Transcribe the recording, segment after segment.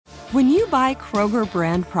When you buy Kroger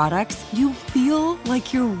brand products, you feel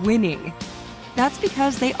like you're winning. That's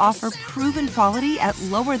because they offer proven quality at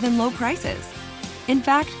lower than low prices. In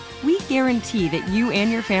fact, we guarantee that you and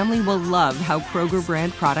your family will love how Kroger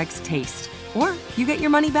brand products taste, or you get your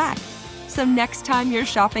money back. So next time you're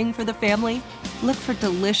shopping for the family, look for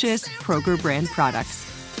delicious Kroger brand products,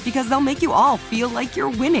 because they'll make you all feel like you're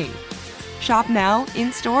winning. Shop now,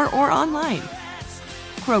 in-store, or online.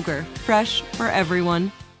 Kroger, fresh for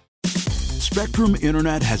everyone. Spectrum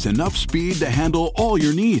Internet has enough speed to handle all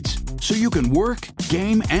your needs, so you can work,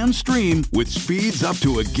 game, and stream with speeds up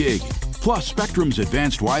to a gig. Plus, Spectrum's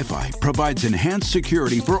advanced Wi-Fi provides enhanced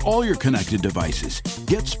security for all your connected devices.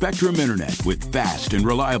 Get Spectrum Internet with fast and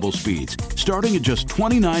reliable speeds, starting at just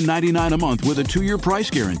 $29.99 a month with a 2-year price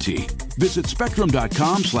guarantee. Visit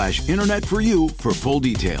spectrum.com/internet for you for full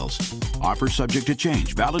details. Offer subject to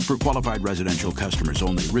change, valid for qualified residential customers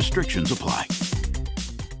only. Restrictions apply.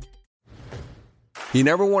 You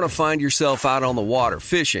never want to find yourself out on the water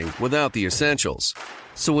fishing without the essentials.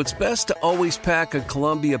 So it's best to always pack a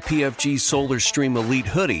Columbia PFG Solar Stream Elite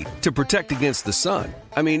hoodie to protect against the sun.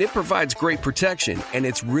 I mean, it provides great protection and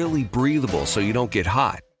it's really breathable so you don't get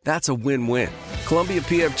hot. That's a win-win. Columbia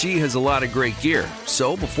PFG has a lot of great gear.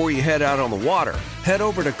 So before you head out on the water, head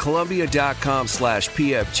over to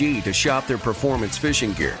Columbia.com/PFG to shop their performance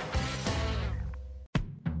fishing gear.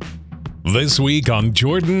 This week on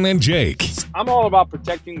Jordan and Jake. I'm all about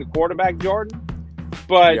protecting the quarterback, Jordan,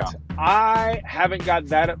 but I haven't got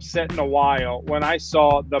that upset in a while when I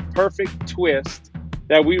saw the perfect twist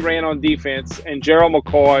that we ran on defense, and Gerald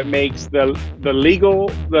McCoy makes the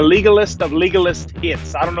legalist of legalist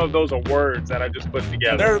hits. I don't know if those are words that I just put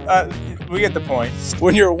together. We get the point.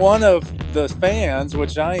 When you're one of the fans,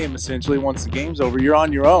 which I am essentially, once the game's over, you're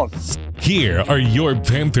on your own. Here are your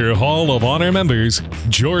Panther Hall of Honor members,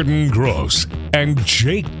 Jordan Gross and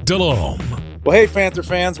Jake Delhomme. Well, hey, Panther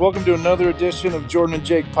fans, welcome to another edition of Jordan and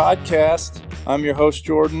Jake podcast. I'm your host,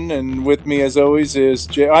 Jordan, and with me, as always, is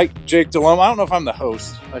Jake Delhomme. I don't know if I'm the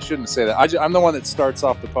host. I shouldn't say that. I'm the one that starts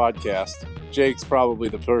off the podcast. Jake's probably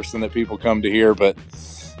the person that people come to hear, but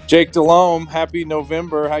Jake Delhomme, happy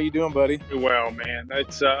November. How you doing, buddy? Well, man,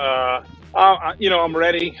 it's I'm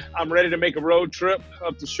ready. I'm ready to make a road trip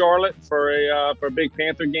up to Charlotte for a big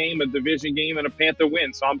Panther game, a division game, and a Panther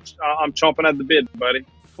win. So I'm chomping at the bit, buddy.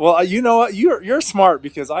 Well, you know what? You're smart,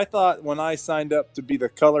 because I thought when I signed up to be the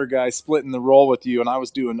color guy splitting the role with you and I was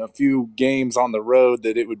doing a few games on the road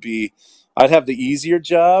that I'd have the easier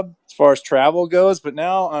job as far as travel goes. But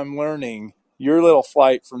now I'm learning your little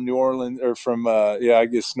flight from New Orleans or from,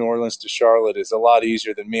 New Orleans to Charlotte is a lot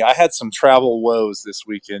easier than me. I had some travel woes this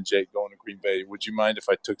weekend, Jake, going to Green Bay. Would you mind if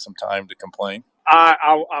I took some time to complain?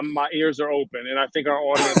 My ears are open, and I think our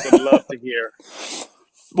audience would love to hear.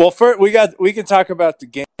 Well, first, we can talk about the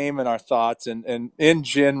game and our thoughts, and in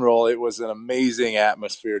general, it was an amazing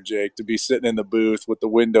atmosphere, Jake, to be sitting in the booth with the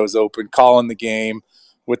windows open, calling the game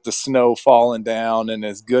with the snow falling down, and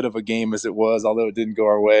as good of a game as it was, although it didn't go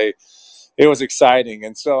our way, it was exciting.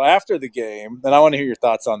 And so after the game, and I want to hear your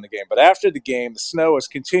thoughts on the game, but after the game, the snow was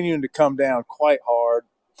continuing to come down quite hard.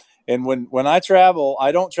 And when I travel,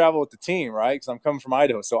 I don't travel with the team, right? Because I'm coming from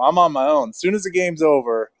Idaho, so I'm on my own. As soon as the game's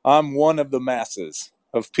over, I'm one of the masses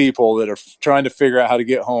of people that are trying to figure out how to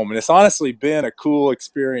get home. And it's honestly been a cool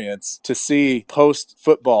experience to see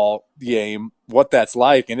post-football game what that's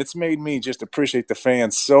like. And it's made me just appreciate the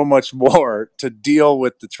fans so much more to deal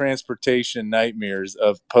with the transportation nightmares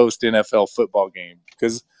of post-NFL football game.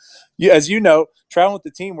 Because, as you know, traveling with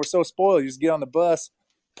the team, we're so spoiled. You just get on the bus,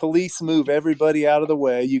 police move everybody out of the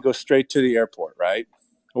way, you go straight to the airport, right?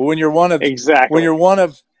 Well, when you're one of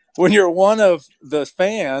the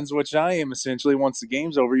fans, which I am essentially, once the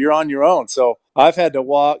game's over, you're on your own. So I've had to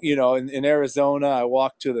walk, in Arizona, I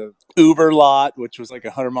walked to the Uber lot, which was like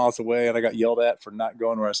 100 miles away, and I got yelled at for not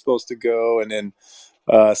going where I was supposed to go. And then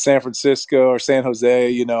San Francisco or San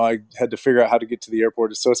Jose, I had to figure out how to get to the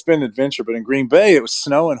airport. So it's been an adventure. But in Green Bay, it was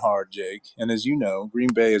snowing hard, Jake. And as you know,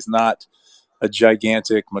 Green Bay is not a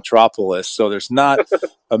gigantic metropolis, so there's not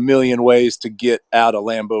a million ways to get out of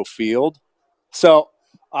Lambeau Field. So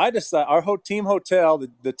I decided our team hotel,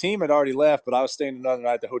 the team had already left, but I was staying another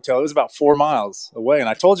night at the hotel. It was about 4 miles away, and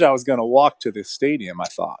I told you I was going to walk to the stadium, I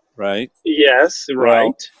thought, right? Yes, right.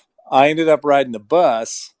 Well, I ended up riding the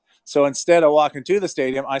bus. So instead of walking to the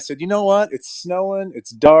stadium, I said, you know what? It's snowing.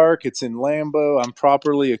 It's dark. It's in Lambeau. I'm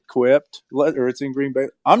properly equipped, or it's in Green Bay.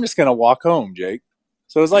 I'm just going to walk home, Jake.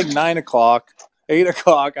 So it was like 9 o'clock, 8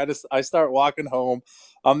 o'clock. I start walking home.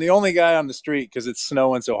 I'm the only guy on the street because it's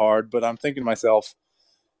snowing so hard, but I'm thinking to myself,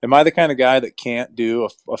 am I the kind of guy that can't do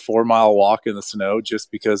a 4 mile walk in the snow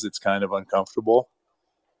just because it's kind of uncomfortable?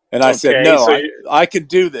 And I said, no, so I could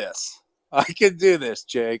do this. I could do this,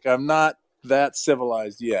 Jake. I'm not that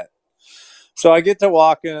civilized yet. So I get to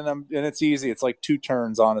walking, and it's easy. It's like 2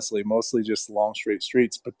 turns, honestly, mostly just long straight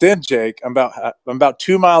streets. But then, Jake, I'm about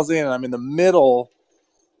 2 miles in, and I'm in the middle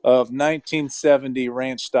of 1970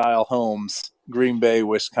 ranch style homes, Green Bay,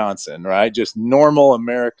 Wisconsin, right? Just normal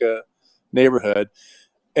America neighborhood.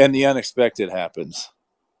 And the unexpected happens.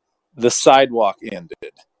 The sidewalk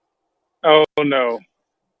ended. Oh, no.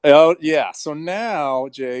 Oh, yeah. So now,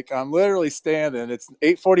 Jake, I'm literally standing. It's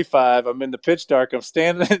 8:45. I'm in the pitch dark. I'm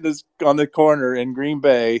standing on the corner in Green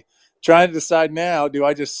Bay trying to decide now, do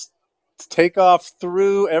I just take off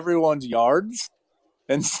through everyone's yards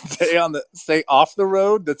and stay off the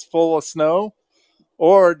road that's full of snow?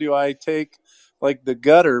 Or do I take like the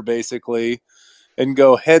gutter basically and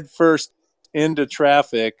go head first into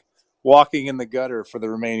traffic, walking in the gutter for the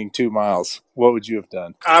remaining 2 miles? What would you have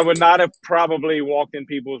done? I would not have probably walked in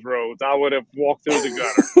people's roads. I would have walked through the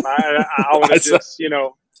gutter. I would have just,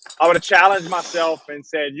 I would have challenged myself and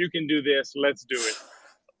said, you can do this. Let's do it.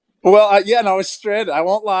 Well, and I was stranded. I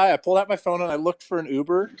won't lie. I pulled out my phone and I looked for an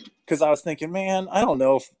Uber because I was thinking, man, I don't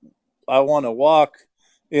know if I want to walk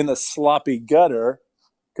in the sloppy gutter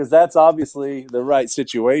because that's obviously the right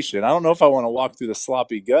situation. I don't know if I want to walk through the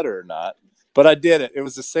sloppy gutter or not, but I did it. It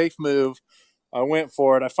was a safe move. I went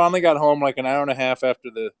for it. I finally got home like an hour and a half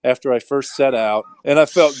after I first set out, and I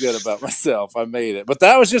felt good about myself. I made it. But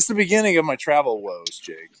that was just the beginning of my travel woes,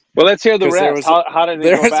 Jake. Well, let's hear the rest. How did it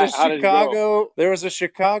go back? There was a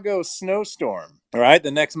Chicago snowstorm, all right, the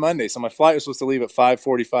next Monday. So my flight was supposed to leave at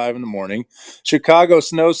 5:45 in the morning. Chicago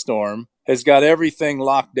snowstorm has got everything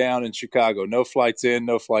locked down in Chicago. No flights in,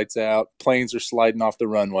 no flights out. Planes are sliding off the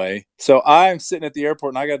runway. So I'm sitting at the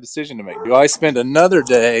airport, and I got a decision to make. Do I spend another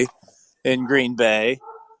day in Green Bay,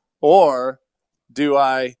 or do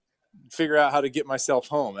I figure out how to get myself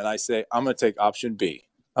home? And I say, I'm going to take option B.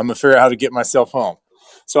 I'm going to figure out how to get myself home.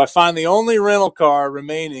 So I find the only rental car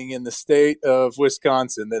remaining in the state of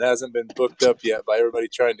Wisconsin that hasn't been booked up yet by everybody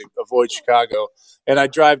trying to avoid Chicago. And I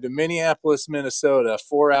drive to Minneapolis, Minnesota,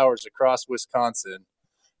 4 hours across Wisconsin,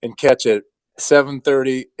 and catch a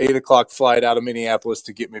 7:30, 8 o'clock flight out of Minneapolis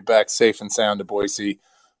to get me back safe and sound to Boise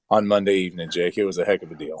on Monday evening, Jake. It was a heck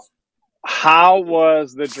of a deal. How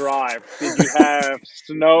was the drive? Did you have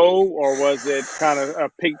snow, or was it kind of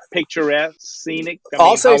a picturesque, scenic?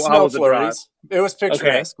 I'll say snow flurries. It was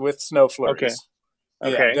picturesque with snow flurries.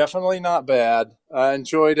 Okay. Yeah, definitely not bad. I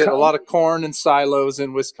enjoyed it. A lot of corn and silos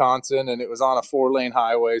in Wisconsin, and it was on a 4-lane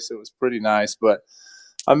highway, so it was pretty nice. But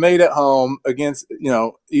I made it home against,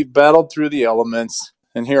 you battled through the elements,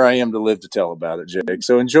 and here I am to live to tell about it, Jake.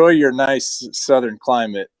 So enjoy your nice southern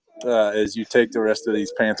climate as you take the rest of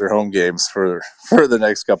these Panther home games for the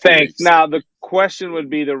next couple of weeks. Now, the question would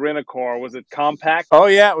be the rent-a-car. Was it compact? Oh,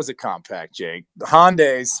 yeah, it was a compact, Jake.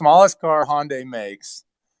 Hyundai's smallest car Hyundai makes.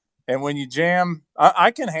 And when you jam,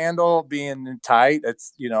 I can handle being tight.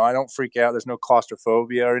 It's, I don't freak out. There's no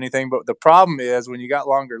claustrophobia or anything. But the problem is when you got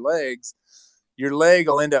longer legs, your leg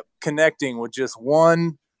will end up connecting with just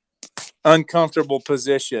one uncomfortable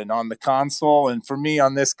position on the console. And for me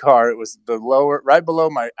on this car, it was the lower, right below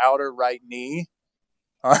my outer right knee,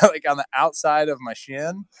 like on the outside of my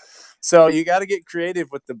shin. So you got to get creative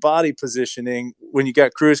with the body positioning when you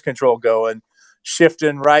got cruise control going,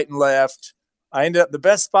 shifting right and left. I ended up, the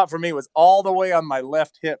best spot for me was all the way on my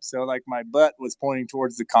left hip. So like my butt was pointing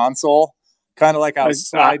towards the console, kind of like I was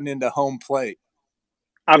sliding into home plate.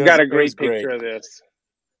 I've got a great picture of this.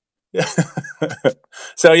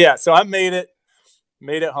 So I made it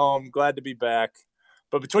home. Glad to be back.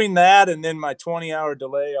 But between that and then my 20-hour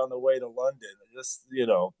delay on the way to London, just,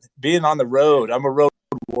 being on the road, I'm a road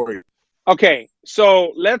warrior. Okay,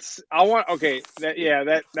 so that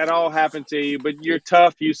all happened to you, but you're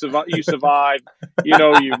tough. You survived.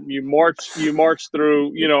 You marched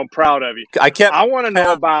through. I'm proud of you. I want to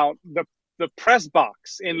know about the press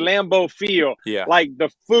box in Lambeau Field. Yeah, like the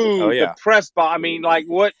food, the press box. I mean, like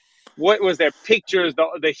what was there? Pictures,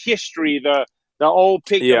 the history, the old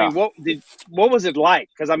picture. Yeah. I mean, what was it like?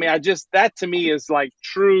 Because I mean, that to me is like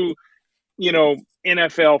true,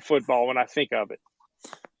 NFL football when I think of it.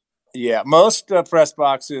 Yeah, most press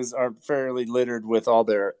boxes are fairly littered with all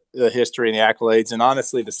their history and the accolades. And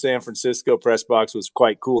honestly, the San Francisco press box was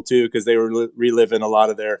quite cool, too, because they were reliving a lot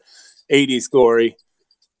of their 80s glory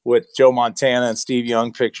with Joe Montana and Steve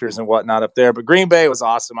Young pictures and whatnot up there. But Green Bay was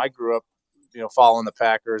awesome. I grew up, following the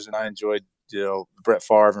Packers, and I enjoyed, Brett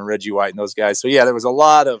Favre and Reggie White and those guys. So, yeah, there was a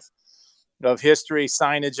lot of history,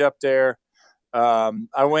 signage up there.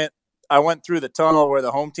 I went through the tunnel where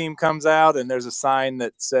the home team comes out, and there's a sign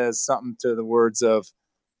that says something to the words of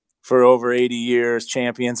for over 80 years.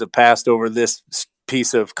 Champions have passed over this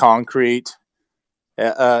piece of concrete.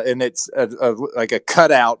 And it's like a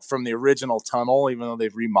cutout from the original tunnel, even though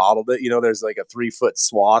they've remodeled it. There's like a 3-foot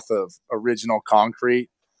swath of original concrete,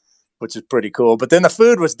 which is pretty cool. But then the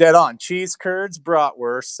food was dead on. Cheese curds,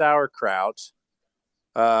 bratwurst, sauerkraut,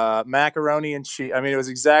 macaroni and cheese. I mean, it was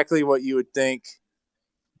exactly what you would think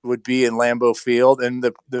would be in Lambeau Field. And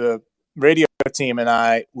the radio team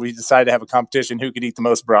and we decided to have a competition who could eat the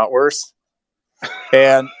most bratwurst.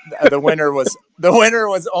 And the winner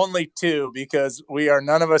was only 2 because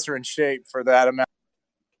none of us are in shape for that amount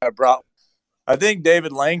of bratwurst. I think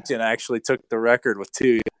David Langton actually took the record with 2.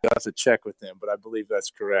 You have to check with him, but I believe that's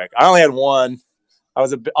correct. I only had 1. I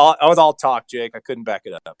was all talk, Jake. I couldn't back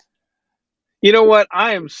it up. You know what?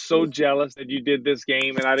 I am so jealous that you did this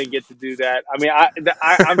game and I didn't get to do that. I mean,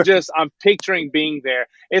 I'm picturing being there.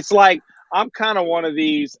 It's like I'm kind of one of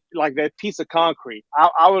these, like that piece of concrete.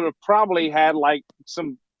 I would have probably had like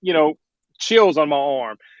some, chills on my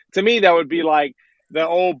arm. To me, that would be like the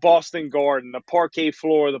old Boston Garden, the parquet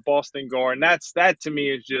floor of the Boston Garden. That to me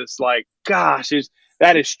is just like, gosh,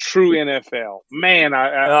 that is true NFL. Man,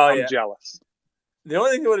 I'm jealous. The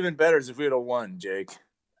only thing that would have been better is if we would have won, Jake.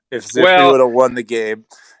 If we would have won the game.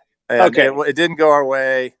 And okay, it didn't go our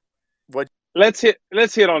way. Let's hit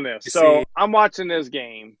on this. So I'm watching this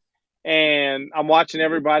game. And I'm watching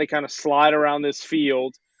everybody kind of slide around this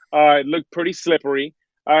field. It looked pretty slippery,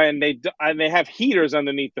 and they have heaters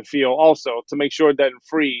underneath the field also to make sure it doesn't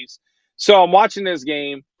freeze. So I'm watching this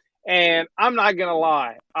game, and I'm not gonna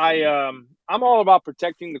lie, I'm all about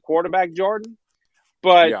protecting the quarterback, Jordan,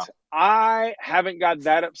 but I haven't got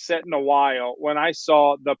that upset in a while when I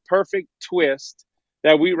saw the perfect twist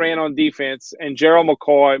that we ran on defense, and Gerald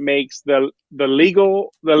McCoy makes the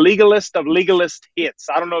legalist of legalist hits.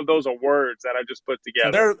 I don't know if those are words that I just put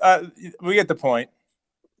together. We get the point.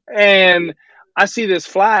 And I see this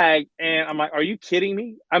flag, and I'm like, are you kidding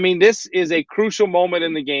me? I mean, this is a crucial moment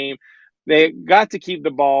in the game. They got to keep the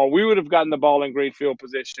ball. We would have gotten the ball in great field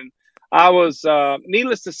position. I was,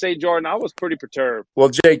 needless to say, Jordan, I was pretty perturbed. Well,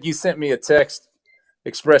 Jake, you sent me a text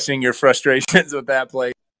expressing your frustrations with that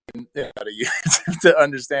play. To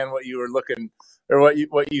understand what you were looking or what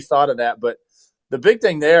you thought of that. But the big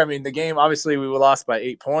thing there, I mean, the game, obviously we lost by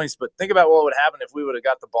 8 points, but think about what would happen if we would have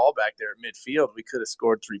got the ball back there at midfield. We could have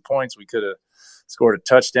scored 3 points. We could have scored a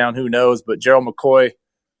touchdown. Who knows? But Gerald McCoy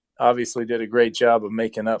obviously did a great job of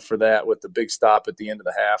making up for that with the big stop at the end of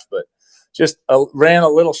the half. But just ran a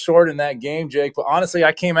little short in that game, Jake. But honestly,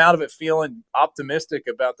 I came out of it feeling optimistic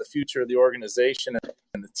about the future of the organization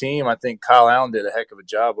and the team. I think Kyle Allen did a heck of a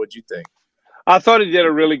job. What'd you think? I thought he did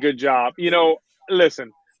a really good job.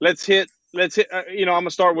 Listen, let's hit. I'm going to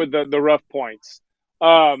start with the rough points.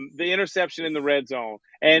 The interception in the red zone.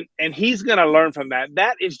 And he's going to learn from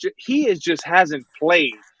that. He just hasn't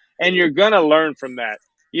played. And you're going to learn from that.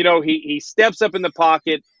 He steps up in the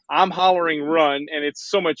pocket. I'm hollering run, and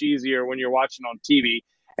it's so much easier when you're watching on TV.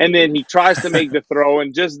 And then he tries to make the throw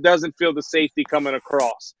and just doesn't feel the safety coming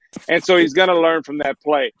across. And so he's going to learn from that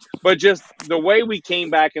play. But just the way we came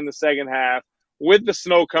back in the second half with the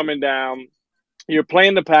snow coming down, you're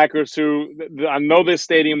playing the Packers, who I know this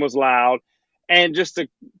stadium was loud, and just to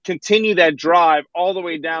continue that drive all the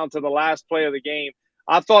way down to the last play of the game,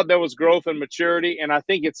 I thought there was growth and maturity, and I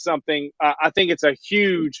think it's a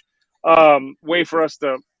huge way for us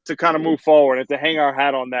to kind of move forward and to hang our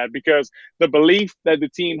hat on that, because the belief that the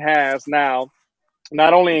team has now,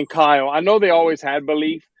 not only in Kyle, I know they always had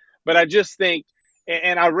belief, but I just think,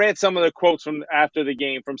 and I read some of the quotes from after the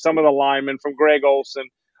game from some of the linemen, from Greg Olsen,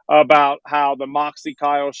 about how the moxie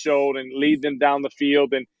Kyle showed and lead them down the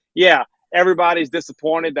field. And yeah, everybody's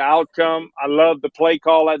disappointed the outcome. I love the play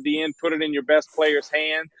call at the end, put it in your best player's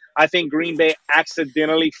hand. I think Green Bay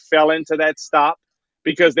accidentally fell into that stop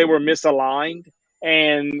because they were misaligned,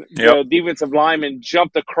 and the defensive lineman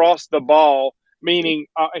jumped across the ball, meaning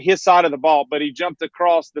his side of the ball, but he jumped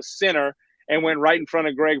across the center and went right in front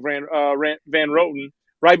of Greg Van Roten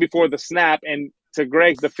right before the snap. And to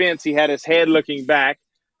Greg's defense, he had his head looking back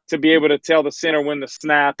to be able to tell the center when to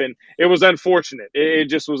snap. And it was unfortunate. It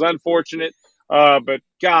just was unfortunate. But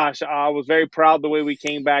gosh, I was very proud the way we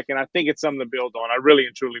came back, and I think it's something to build on. I really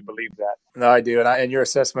and truly believe that. No, I do. And your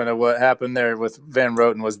assessment of what happened there with Van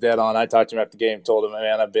Roten was dead on. I talked to him after the game, told him,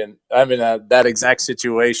 man, I've been in that exact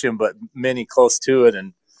situation, but many close to it.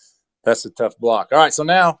 And that's a tough block. All right. So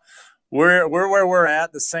now we're where we're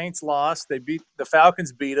at. The Saints lost. The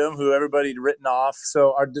Falcons beat them, who everybody had written off.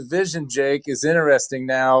 So our division, Jake, is interesting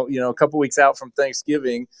now, a couple weeks out from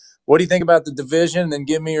Thanksgiving. What do you think about the division? And then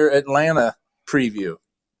give me your Atlanta preview.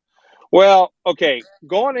 Well, okay,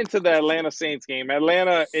 going into the Atlanta Saints game,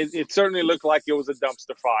 Atlanta, it certainly looked like it was a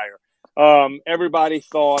dumpster fire. Everybody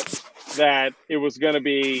thought that it was going to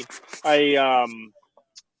be a, um,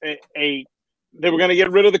 a they were going to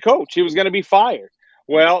get rid of the coach. He was going to be fired.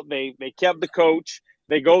 Well, they kept the coach.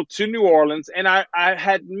 They go to New Orleans, and I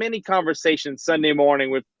had many conversations Sunday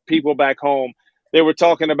morning with people back home. They were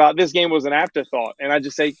talking about this game was an afterthought, and I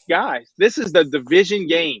just say, guys, this is the division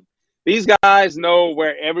game. These guys know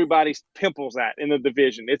where everybody's pimples at in the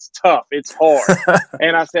division. It's tough. It's hard.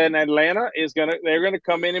 And I said, Atlanta they're gonna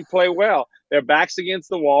come in and play well. Their backs against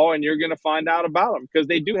the wall, and you're gonna find out about them because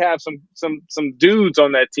they do have some dudes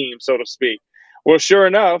on that team, so to speak. Well, sure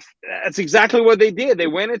enough, that's exactly what they did. They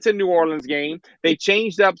went into New Orleans game. They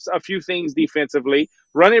changed up a few things defensively.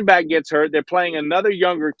 Running back gets hurt. They're playing another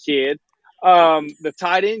younger kid. The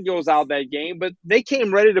tight end goes out that game, but they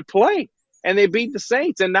came ready to play and they beat the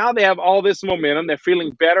Saints. And now they have all this momentum. They're feeling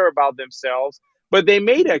better about themselves. But they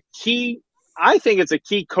made I think it's a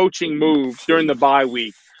key coaching move during the bye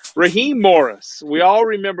week. Raheem Morris, we all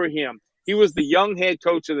remember him. He was the young head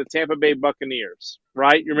coach of the Tampa Bay Buccaneers,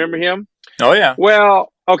 right? You remember him? Oh, yeah.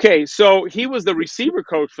 Well, okay, so he was the receiver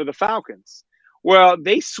coach for the Falcons. Well,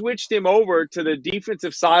 they switched him over to the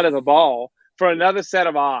defensive side of the ball for another set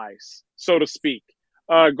of eyes, so to speak,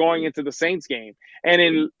 going into the Saints game. And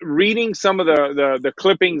in reading some of the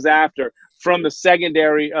clippings after from the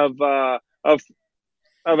secondary of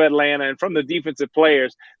Atlanta and from the defensive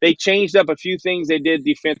players, they changed up a few things they did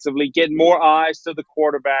defensively, get more eyes to the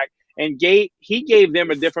quarterback, and he gave them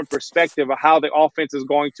a different perspective of how the offense is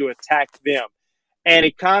going to attack them. And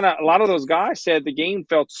a lot of those guys said the game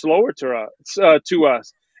felt slower to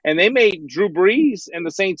us. And they made Drew Brees and the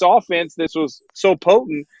Saints offense, this was so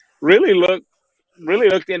potent, really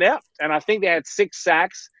looked inept. And I think they had 6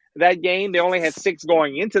 sacks that game. They only had 6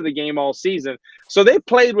 going into the game all season. So they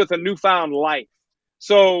played with a newfound life.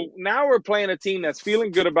 So now we're playing a team that's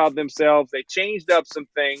feeling good about themselves. They changed up some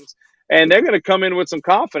things, and they're going to come in with some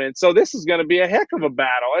confidence. So this is going to be a heck of a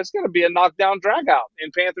battle. It's going to be a knockdown drag-out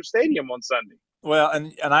in Panther Stadium on Sunday. Well,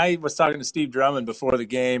 and I was talking to Steve Drummond before the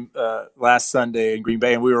game last Sunday in Green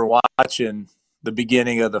Bay, and we were watching the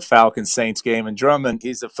beginning of the Falcons-Saints game. And Drummond,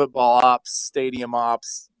 he's a football ops, stadium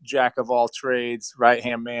ops, jack of all trades,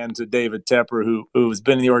 right-hand man to David Tepper, who has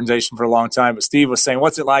been in the organization for a long time. But Steve was saying,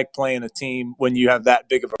 what's it like playing a team when you have that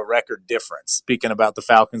big of a record difference, speaking about the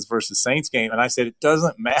Falcons versus Saints game? And I said, it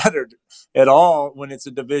doesn't matter at all when it's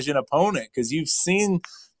a division opponent because you've seen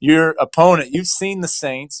your opponent. You've seen the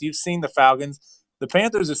Saints. You've seen the Falcons. The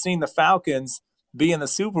Panthers have seen the Falcons be in the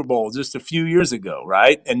Super Bowl just a few years ago,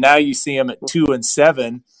 right? And now you see them at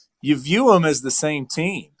 2-7. You view them as the same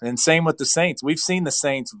team. And same with the Saints. We've seen the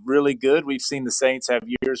Saints really good. We've seen the Saints have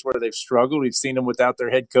years where they've struggled. We've seen them without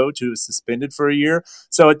their head coach who was suspended for a year.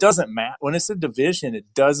 So it doesn't matter. When it's a division,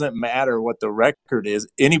 it doesn't matter what the record is.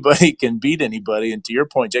 Anybody can beat anybody. And to your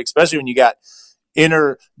point, Jake, especially when you got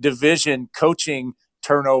inter-division coaching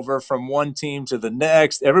turnover from one team to the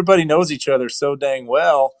next, everybody knows each other so dang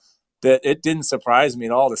well that it didn't surprise me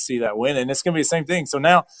at all to see that win. And it's going to be the same thing. So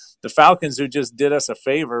now the Falcons, who just did us a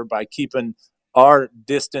favor by keeping our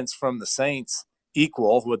distance from the Saints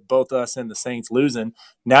equal with both us and the Saints losing,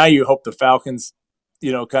 now you hope the Falcons,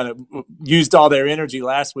 kind of used all their energy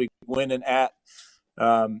last week winning at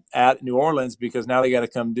New Orleans because now they got to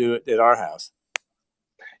come do it at our house.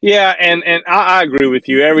 Yeah, and I agree with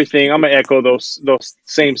you. Everything. I'm gonna echo those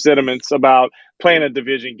same sentiments about playing a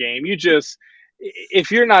division game. If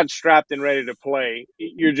you're not strapped and ready to play,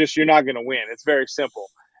 you're not gonna win. It's very simple.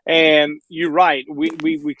 And you're right.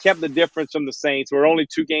 We kept the difference from the Saints. We're only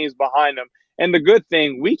 2 games behind them. And the good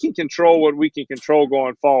thing, we can control what we can control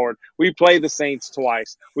going forward. We play the Saints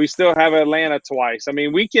twice. We still have Atlanta twice. I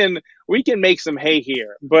mean, we can make some hay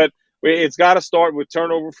here, but it's got to start with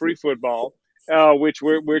turnover-free football. Which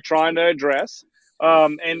we're trying to address.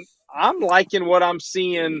 And I'm liking what I'm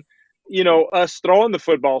seeing, us throwing the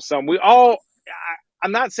football some.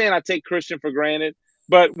 I'm not saying I take Christian for granted,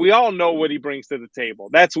 but we all know what he brings to the table.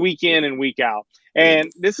 That's week in and week out. And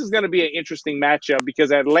this is going to be an interesting matchup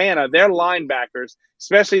because Atlanta, their linebackers,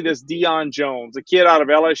 especially this Deion Jones, a kid out of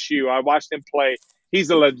LSU, I watched him play. He's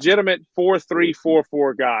a legitimate 4-3,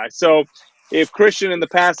 4-4 guy. So if Christian in the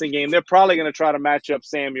passing game, they're probably going to try to match up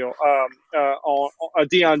on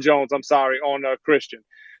Deion Jones, on Christian.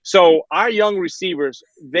 So our young receivers,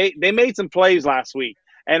 they made some plays last week.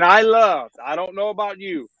 And I don't know about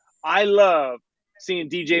you, I love seeing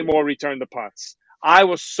DJ Moore return the punts. I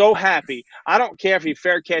was so happy. I don't care if he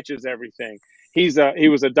fair catches everything. He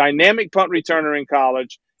was a dynamic punt returner in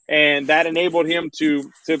college, and that enabled him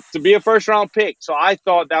to be a first-round pick. So I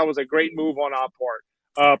thought that was a great move on our part.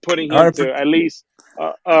 putting him to at least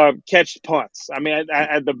catch punts. I mean,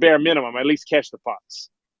 at the bare minimum, at least catch the punts.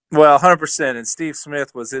 Well, 100%. And Steve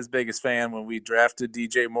Smith was his biggest fan when we drafted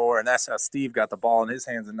DJ Moore, and that's how Steve got the ball in his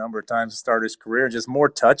hands a number of times to start his career. Just more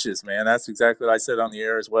touches, man. That's exactly what I said on the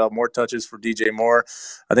air as well. More touches for DJ Moore.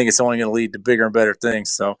 I think it's only going to lead to bigger and better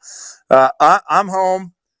things. So I'm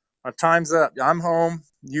home. My time's up. I'm home.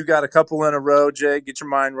 You got a couple in a row, Jake. Get your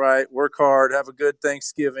mind right. Work hard. Have a good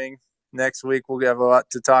Thanksgiving. Next week we'll have a lot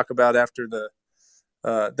to talk about after the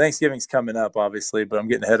Thanksgiving's coming up, obviously, but I'm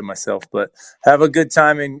getting ahead of myself. But have a good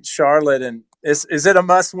time in Charlotte. And is it a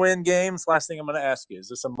must-win game? It's the last thing I'm going to ask you. Is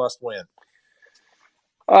this a must-win?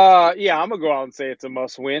 Yeah, I'm going to go out and say it's a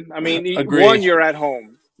must-win. I mean, one, you're at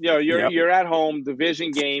home. You're at home, division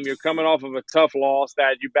game. You're coming off of a tough loss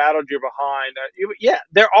that you battled. You're behind.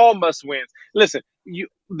 They're all must-wins. Listen,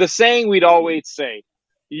 the saying we'd always say,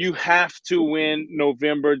 you have to win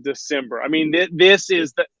November, December. I mean, this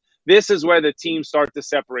is where the teams start to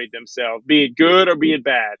separate themselves, be it good or be it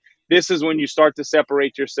bad. This is when you start to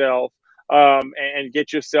separate yourself and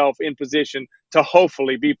get yourself in position to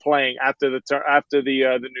hopefully be playing after the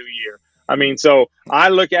new year. I mean, so I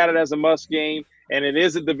look at it as a must game, and it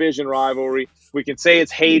is a division rivalry. We can say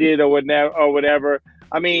it's hated or whatever.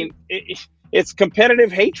 I mean, it's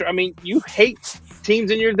competitive hatred. I mean, you hate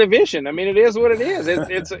teams in your division. I mean, it is what it is.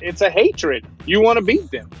 It's a hatred. You want to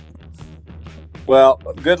beat them. Well,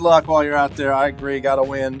 good luck while you're out there. I agree. Got to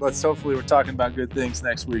win. Let's hopefully we're talking about good things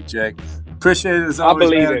next week, Jake. Appreciate it as always,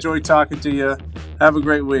 man. Enjoy talking to you. Have a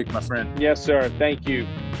great week, my friend. Yes, sir. Thank you.